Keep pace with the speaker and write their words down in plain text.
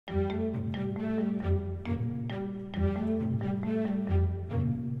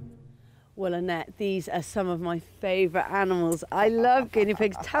Well, Annette, these are some of my favourite animals. I love guinea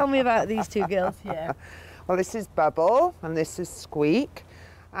pigs. Tell me about these two girls here. Well, this is Bubble and this is Squeak.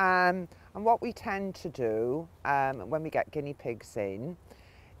 And what we tend to do when we get guinea pigs in,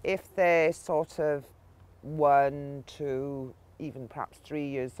 if they're sort of 1, 2, even perhaps 3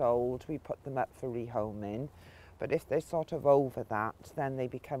 years old, we put them up for rehoming. But if they're sort of over that, then they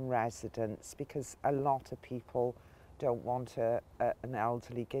become residents, because a lot of people don't want an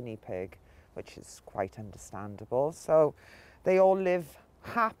elderly guinea pig, which is quite understandable. So they all live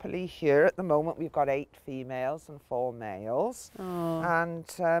happily here. At the moment we've got 8 females and 4 males. Oh.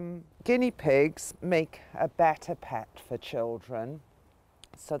 And guinea pigs make a better pet for children,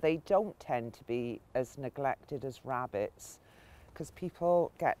 so they don't tend to be as neglected as rabbits, because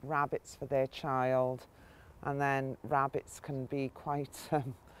people get rabbits for their child, and then rabbits can be quite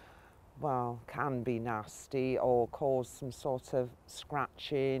well, can be nasty or cause some sort of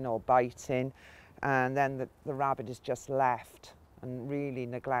scratching or biting, and then the rabbit is just left and really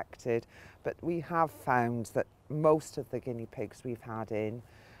neglected. But we have found that most of the guinea pigs we've had in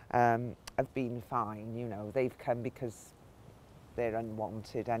have been fine. You know, they've come because they're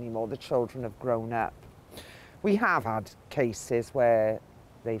unwanted anymore. The children have grown up. We have had cases where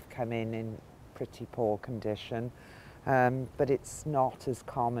they've come in pretty poor condition, but it's not as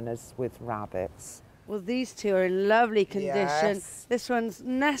common as with rabbits. Well, these two are in lovely condition. Yes. This one's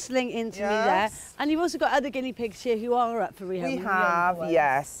nestling into me there. And you've also got other guinea pigs here who are up for rehoming. We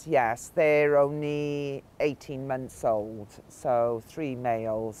have, yes. They're only 18 months old, so 3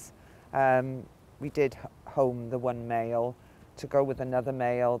 males. We did home the 1 male to go with another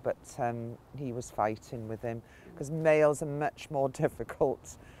male, but he was fighting with him, because males are much more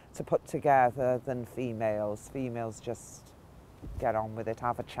difficult to put together than females. Females just get on with it,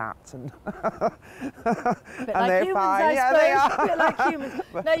 have a chat, and they're fine. Yeah, they are. A bit like humans.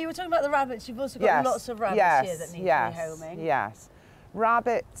 Now, you were talking about the rabbits. You've also got lots of rabbits here that need rehoming. Yes.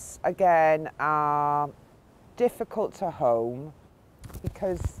 Rabbits, again, are difficult to home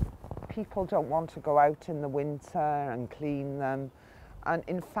because people don't want to go out in the winter and clean them. And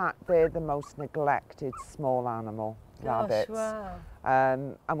in fact, they're the most neglected small animal, rabbits. Wow.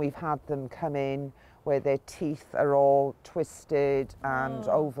 And we've had them come in where their teeth are all twisted and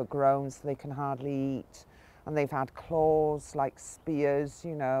overgrown, so they can hardly eat. And they've had claws like spears,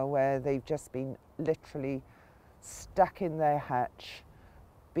 you know, where they've just been literally stuck in their hutch,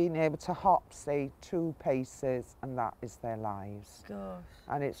 being able to hop, say, 2 paces, and that is their lives. Gosh.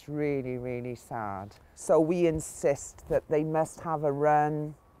 And it's really, really sad. So we insist that they must have a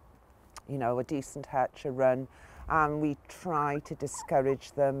run, you know, a decent hutch, a run, and we try to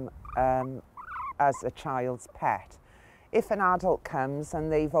discourage them as a child's pet. If an adult comes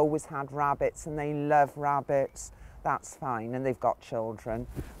and they've always had rabbits and they love rabbits, that's fine, and they've got children.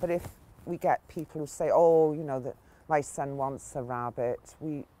 But if we get people who say, oh, you know, that my son wants a rabbit,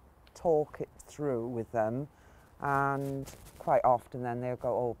 we talk it through with them, and quite often then they'll go,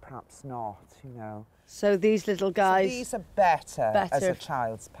 oh, perhaps not, you know. So these little guys... So these are better as a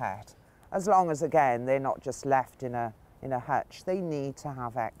child's pet, as long as, again, they're not just left in a hutch. They need to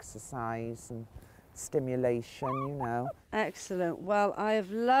have exercise and stimulation, you know. Excellent. Well, I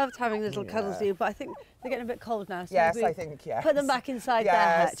have loved having little cuddles with you, but I think they're getting a bit cold now. So yes, I think, yes. Put them back inside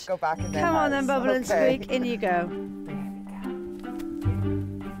their hutch. Go back in their Come on house. then, Bubble and Squeak, in you go.